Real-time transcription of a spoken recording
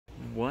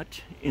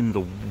What in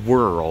the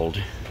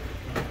world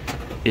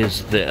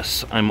is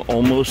this? I'm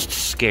almost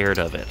scared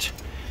of it.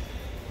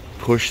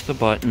 Push the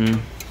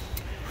button.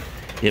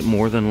 It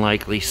more than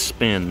likely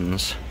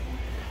spins.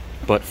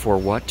 But for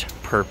what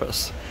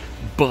purpose?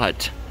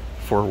 But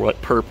for what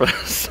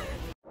purpose?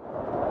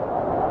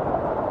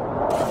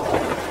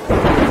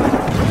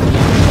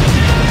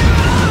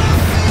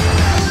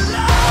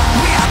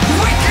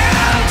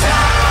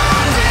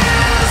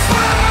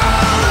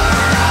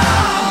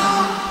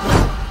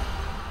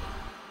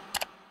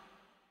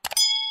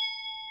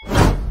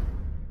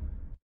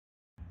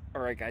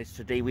 Alright guys,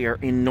 today we are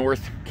in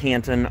North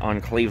Canton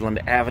on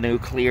Cleveland Avenue,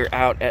 clear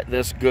out at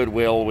this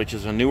Goodwill, which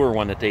is a newer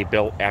one that they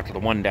built after the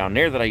one down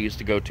there that I used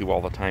to go to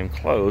all the time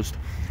closed.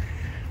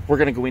 We're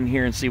going to go in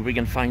here and see if we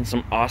can find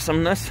some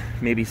awesomeness,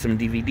 maybe some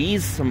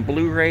DVDs, some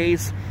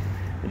Blu-rays,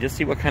 and just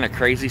see what kind of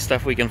crazy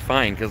stuff we can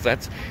find, because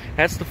that's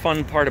the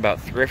fun part about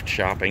thrift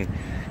shopping.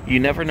 You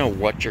never know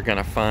what you're going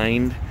to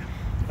find,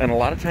 and a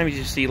lot of times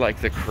you see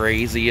like the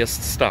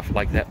craziest stuff,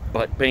 like that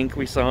butt bank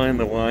we saw in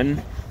the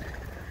one.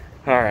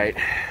 Alright,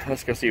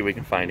 let's go see what we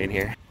can find in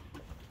here.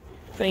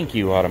 Thank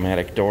you,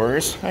 automatic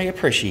doors. I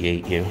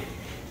appreciate you.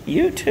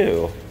 You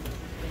too.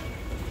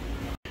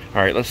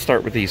 Alright, let's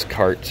start with these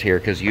carts here,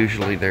 because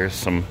usually there's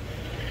some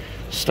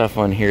stuff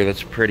on here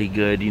that's pretty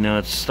good. You know,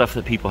 it's stuff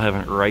that people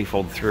haven't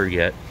rifled through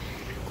yet.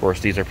 Of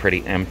course, these are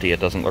pretty empty. It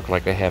doesn't look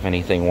like they have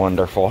anything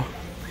wonderful.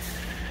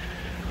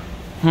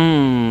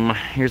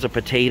 Here's a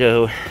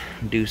potato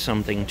do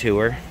something to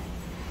her.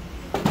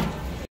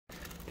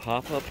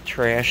 Pop-up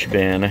trash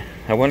bin.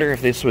 I wonder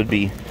if this would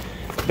be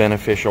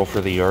beneficial for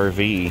the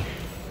RV.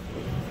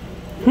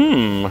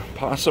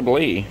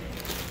 Possibly.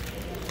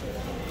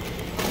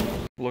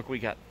 Look, we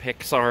got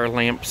Pixar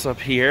lamps up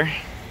here.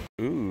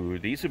 Ooh,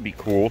 these would be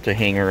cool to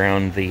hang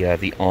around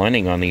the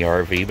awning on the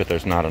RV, but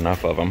there's not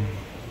enough of them.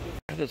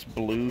 This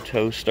blue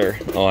toaster.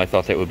 Oh, I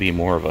thought that would be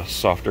more of a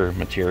softer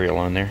material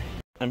on there.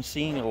 I'm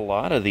seeing a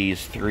lot of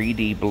these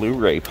 3D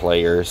Blu-ray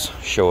players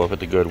show up at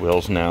the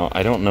Goodwills now.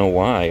 I don't know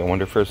why. I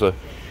wonder if there's a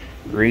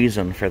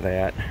reason for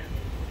that.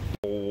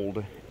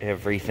 Old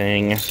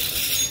everything.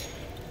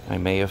 I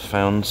may have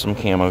found some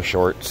camo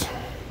shorts.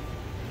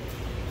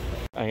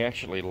 I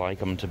actually like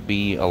them to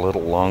be a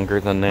little longer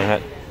than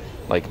that,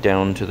 like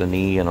down to the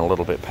knee and a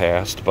little bit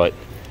past, but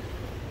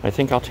I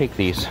think I'll take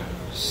these.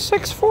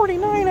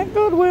 $6.49 at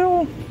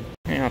Goodwill.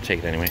 Yeah, I'll take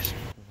it anyways.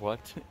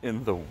 What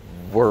in the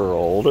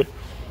world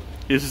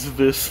is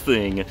this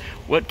thing?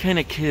 What kind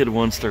of kid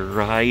wants to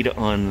ride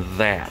on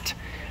that?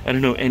 I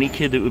don't know any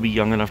kid that would be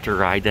young enough to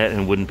ride that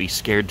and wouldn't be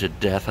scared to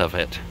death of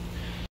it.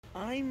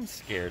 I'm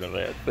scared of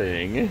that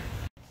thing.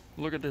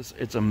 Look at this.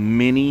 It's a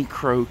mini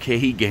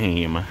croquet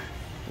game.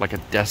 Like a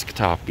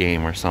desktop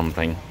game or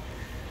something.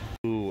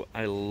 Ooh,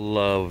 I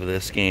love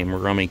this game,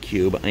 Rummy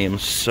Cube. I am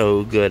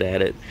so good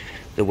at it.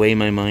 The way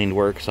my mind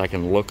works, I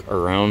can look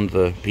around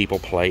the people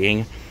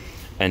playing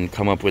and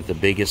come up with the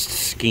biggest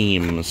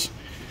schemes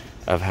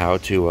of how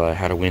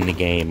to win the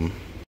game.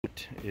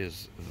 What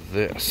is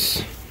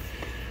this?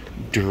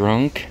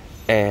 Drunk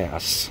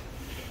Ass.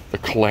 The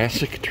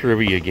classic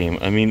trivia game.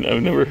 I mean,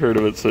 I've never heard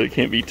of it, so it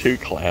can't be too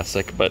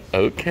classic, but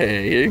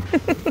okay.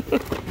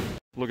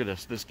 Look at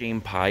this. This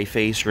game, Pie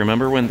Face.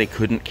 Remember when they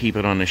couldn't keep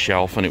it on the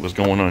shelf and it was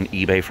going on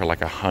eBay for like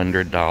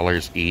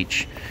 $100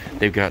 each?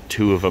 They've got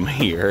two of them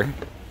here.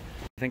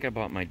 I think I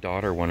bought my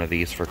daughter one of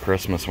these for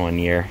Christmas one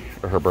year,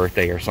 or her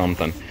birthday or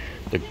something.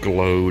 The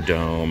Glow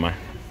Dome.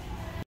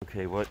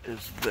 Okay, what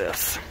is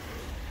this?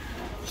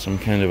 Some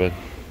kind of a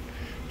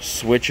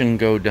switch and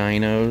go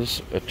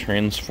dinos, a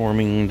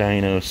transforming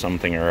dino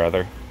something or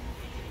other.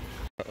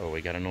 Uh-oh, we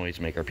got a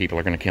noisemaker. People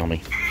are gonna kill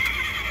me.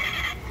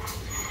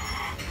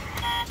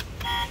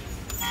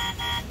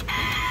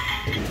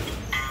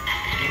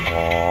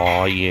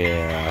 Oh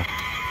yeah.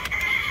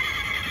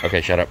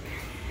 Okay, shut up.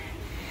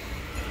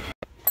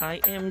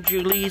 I am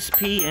Julie's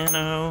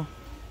piano.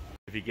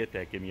 If you get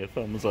that, give me a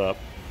thumbs up.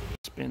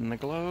 Spin the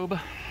globe.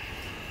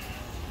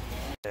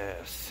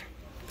 Yes.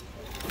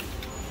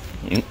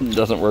 It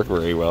doesn't work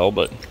very well,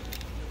 but...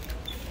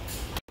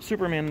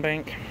 Superman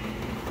Bank.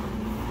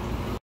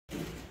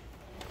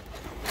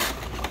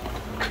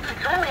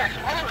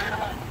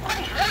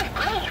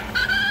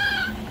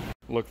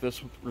 Look,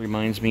 this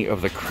reminds me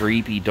of the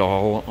creepy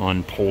doll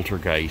on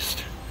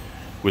Poltergeist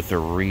with the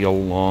real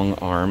long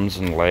arms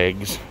and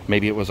legs.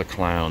 Maybe it was a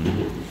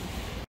clown.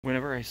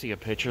 Whenever I see a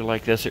picture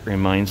like this, it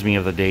reminds me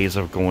of the days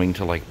of going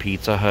to like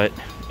Pizza Hut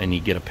and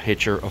you get a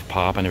picture of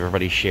Pop and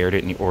everybody shared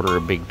it and you order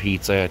a big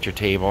pizza at your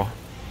table.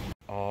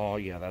 Oh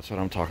yeah, that's what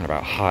I'm talking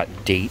about. Hot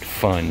date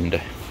fund.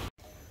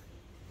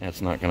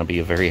 That's not going to be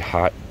a very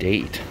hot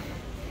date.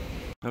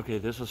 Okay,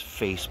 this is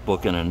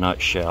Facebook in a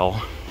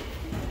nutshell.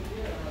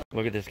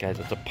 Look at this, guys.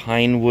 It's a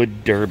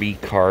Pinewood Derby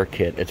car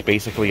kit. It's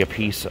basically a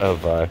piece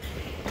of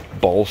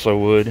balsa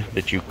wood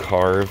that you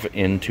carve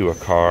into a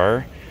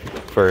car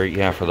for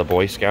the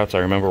Boy Scouts. I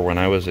remember when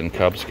I was in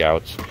Cub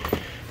Scouts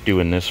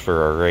doing this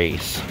for a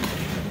race.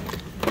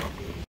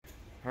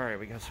 Alright,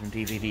 we got some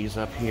DVDs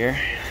up here.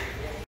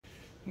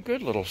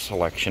 Good little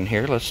selection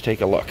here. Let's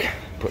take a look.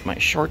 Put my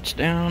shorts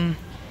down.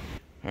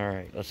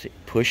 Alright, let's see.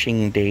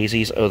 Pushing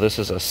Daisies. Oh, this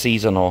is a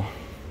seasonal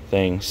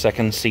thing.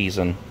 Second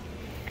season.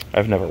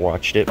 I've never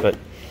watched it, but...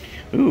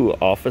 Ooh,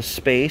 Office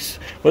Space.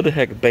 What the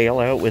heck?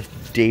 Bailout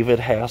with David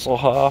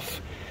Hasselhoff.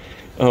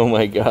 Oh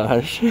my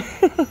gosh. Look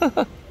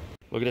at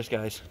this,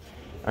 guys.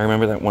 I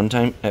remember that one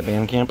time at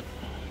band camp.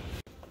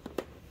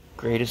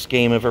 Greatest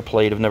game ever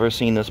played. I've never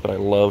seen this, but I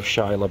love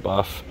Shia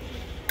LaBeouf.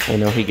 I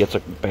know he gets a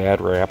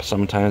bad rap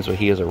sometimes, but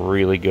he is a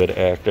really good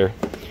actor.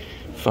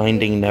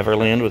 Finding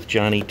Neverland with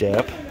Johnny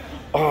Depp.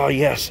 Oh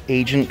yes,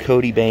 Agent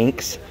Cody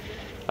Banks.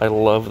 I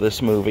love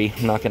this movie.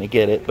 I'm not going to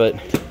get it, but...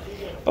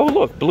 Oh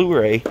look,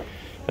 Blu-ray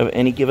of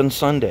Any Given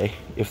Sunday.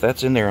 If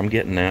that's in there, I'm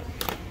getting that.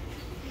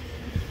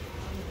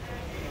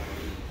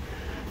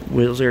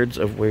 Wizards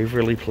of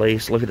Waverly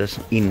Place. Look at this.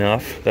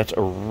 Enough. That's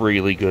a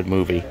really good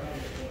movie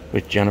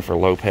with Jennifer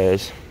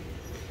Lopez.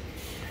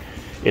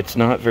 It's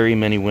not very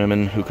many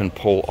women who can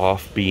pull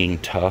off being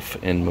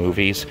tough in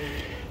movies.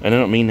 And I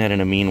don't mean that in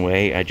a mean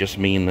way. I just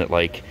mean that,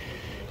 like,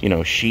 you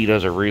know, she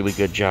does a really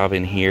good job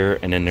in here.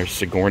 And then there's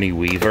Sigourney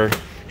Weaver.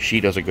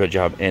 She does a good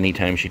job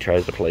anytime she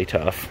tries to play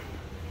tough.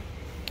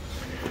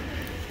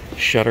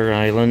 Shutter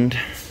Island.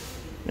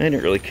 I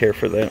didn't really care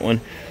for that one.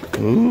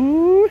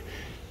 Ooh.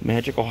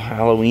 Magical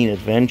Halloween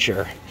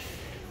Adventure.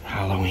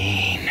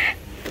 Halloween.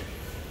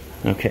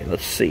 Okay,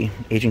 let's see.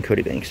 Agent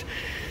Cody Banks.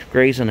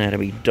 Grey's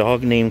Anatomy.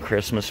 Dog Named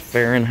Christmas.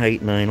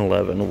 Fahrenheit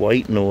 9/11.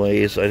 White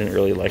Noise. I didn't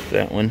really like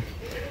that one.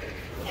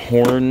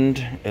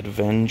 Horned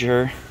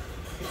Avenger.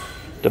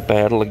 The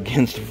Battle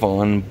Against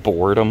Von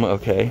Boredom.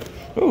 Okay.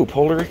 Ooh,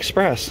 Polar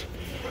Express.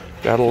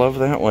 Gotta love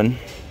that one.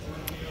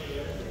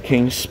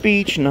 King's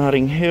Speech.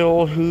 Notting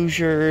Hill.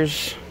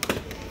 Hoosiers.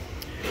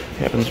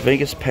 Happens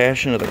Vegas.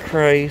 Passion of the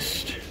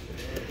Christ.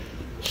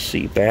 Let's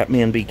see.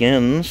 Batman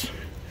Begins.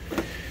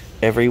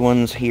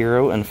 Everyone's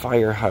Hero and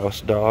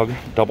Firehouse Dog.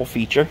 Double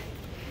feature.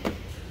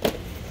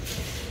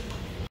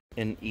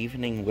 An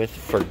Evening with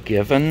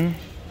Forgiven.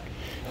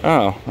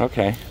 Oh,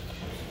 okay.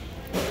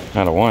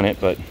 I don't want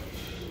it, but...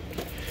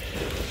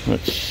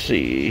 Let's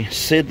see.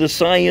 Sid the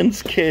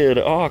Science Kid.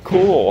 Oh,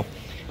 cool.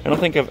 I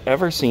don't think I've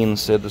ever seen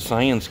Sid the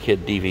Science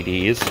Kid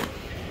DVDs.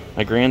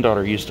 My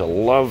granddaughter used to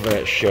love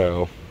that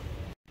show.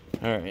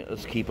 Alright,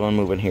 let's keep on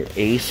moving here.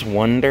 Ace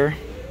Wonder.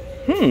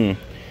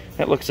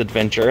 That looks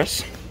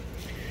adventurous.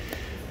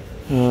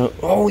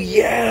 Oh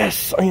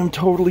yes! I am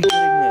totally getting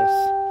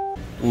this.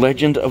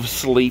 Legend of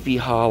Sleepy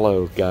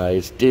Hollow,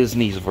 guys.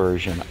 Disney's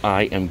version.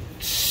 I am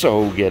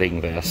so getting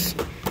this.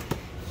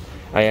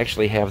 I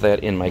actually have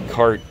that in my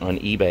cart on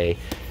eBay,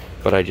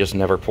 but I just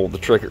never pulled the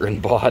trigger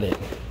and bought it.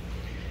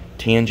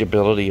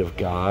 Tangibility of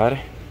God.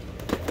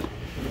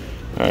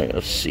 Alright,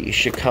 let's see.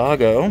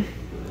 Chicago.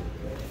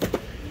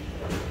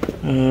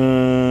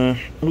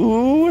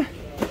 Ooh,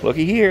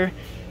 looky here.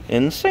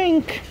 In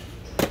Sync.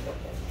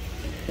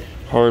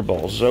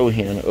 Hardball,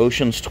 Zohan,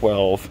 Ocean's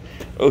 12.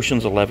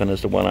 Ocean's 11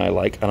 is the one I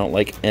like. I don't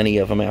like any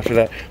of them after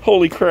that.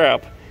 Holy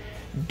crap!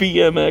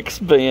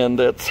 BMX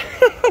Bandits.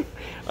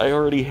 I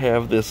already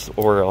have this,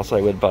 or else I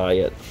would buy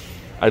it.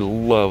 I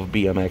love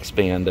BMX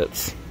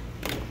Bandits.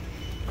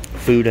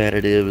 Food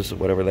Additives,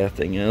 whatever that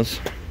thing is.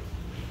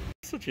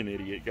 Such an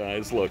idiot,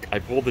 guys. Look, I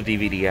pulled the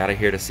DVD out of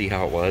here to see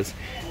how it was,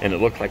 and it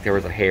looked like there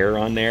was a hair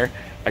on there.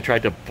 I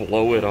tried to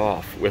blow it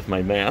off with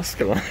my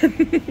mask on.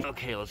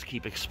 Okay, let's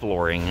keep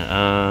exploring.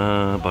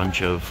 A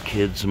bunch of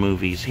kids'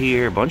 movies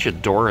here. A bunch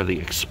of Dora the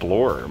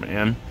Explorer,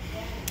 man.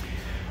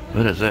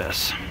 What is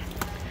this?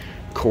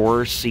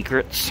 Core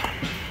Secrets.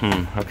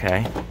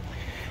 Okay.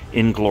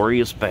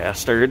 Inglourious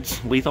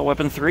Bastards. Lethal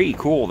Weapon 3.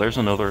 Cool. There's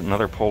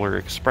another Polar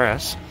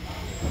Express.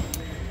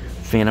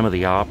 Phantom of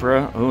the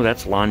Opera. Oh,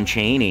 that's Lon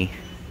Chaney.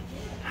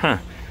 Huh.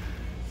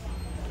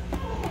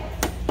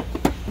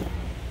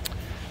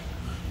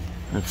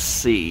 Let's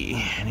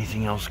see.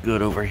 Anything else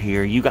good over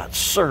here? You Got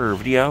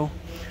Served, yo.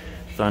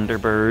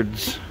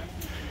 Thunderbirds.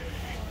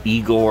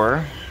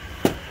 Igor.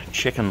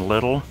 Chicken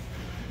Little.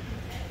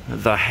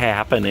 The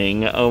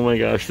Happening. Oh my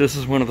gosh. This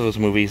is one of those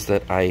movies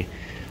that I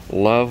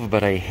love,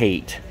 but I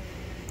hate.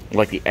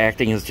 Like, the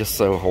acting is just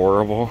so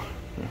horrible.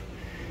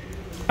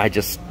 I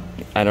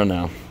don't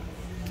know.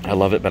 I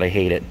love it, but I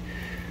hate it.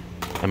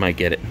 I might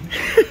get it.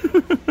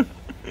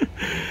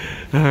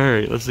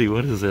 Alright, let's see.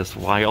 What is this?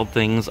 Wild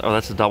Things. Oh,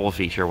 that's a double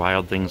feature.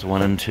 Wild Things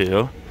 1 and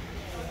 2.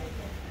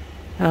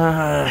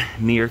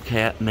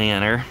 Meerkat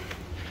Manor.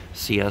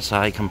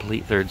 CSI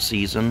Complete 3rd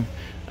Season.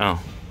 Oh.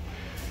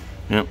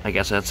 Yep, I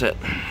guess that's it.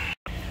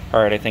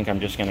 Alright, I think I'm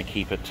just going to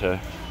keep it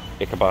to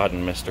Ichabod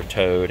and Mr.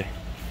 Toad.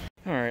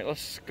 Alright, let's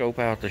scope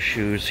out the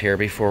shoes here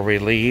before we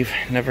leave.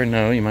 Never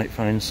know, you might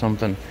find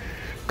something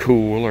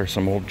cool or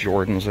some old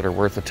Jordans that are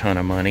worth a ton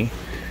of money.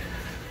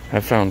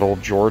 I've found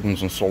old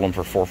Jordans and sold them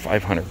for $400 or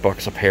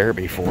 $500 a pair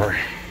before.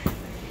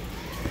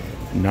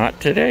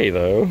 Not today,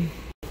 though.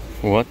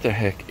 What the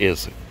heck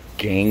is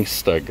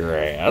gangsta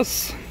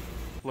grass?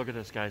 Look at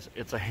this, guys.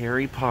 It's a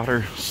Harry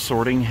Potter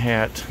sorting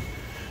hat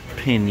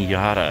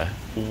pinata.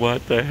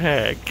 What the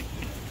heck?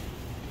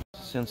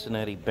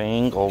 Cincinnati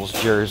Bengals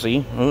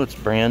jersey. Oh, it's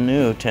brand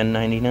new,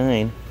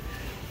 $10.99. What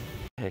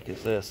the heck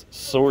is this?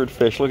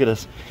 Swordfish. Look at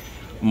this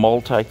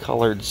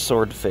multicolored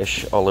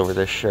swordfish all over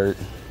this shirt.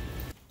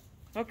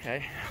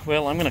 Okay,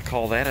 well, I'm going to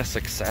call that a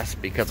success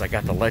because I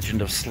got The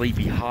Legend of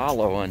Sleepy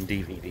Hollow on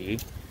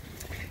DVD.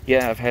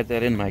 Yeah, I've had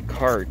that in my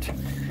cart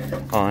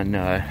on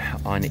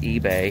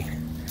eBay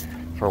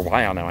for a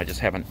while now. I just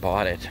haven't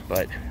bought it,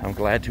 but I'm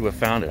glad to have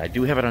found it. I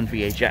do have it on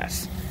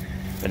VHS,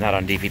 but not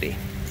on DVD.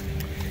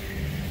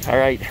 All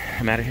right,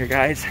 I'm out of here,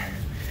 guys.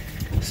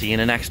 See you in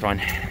the next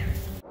one.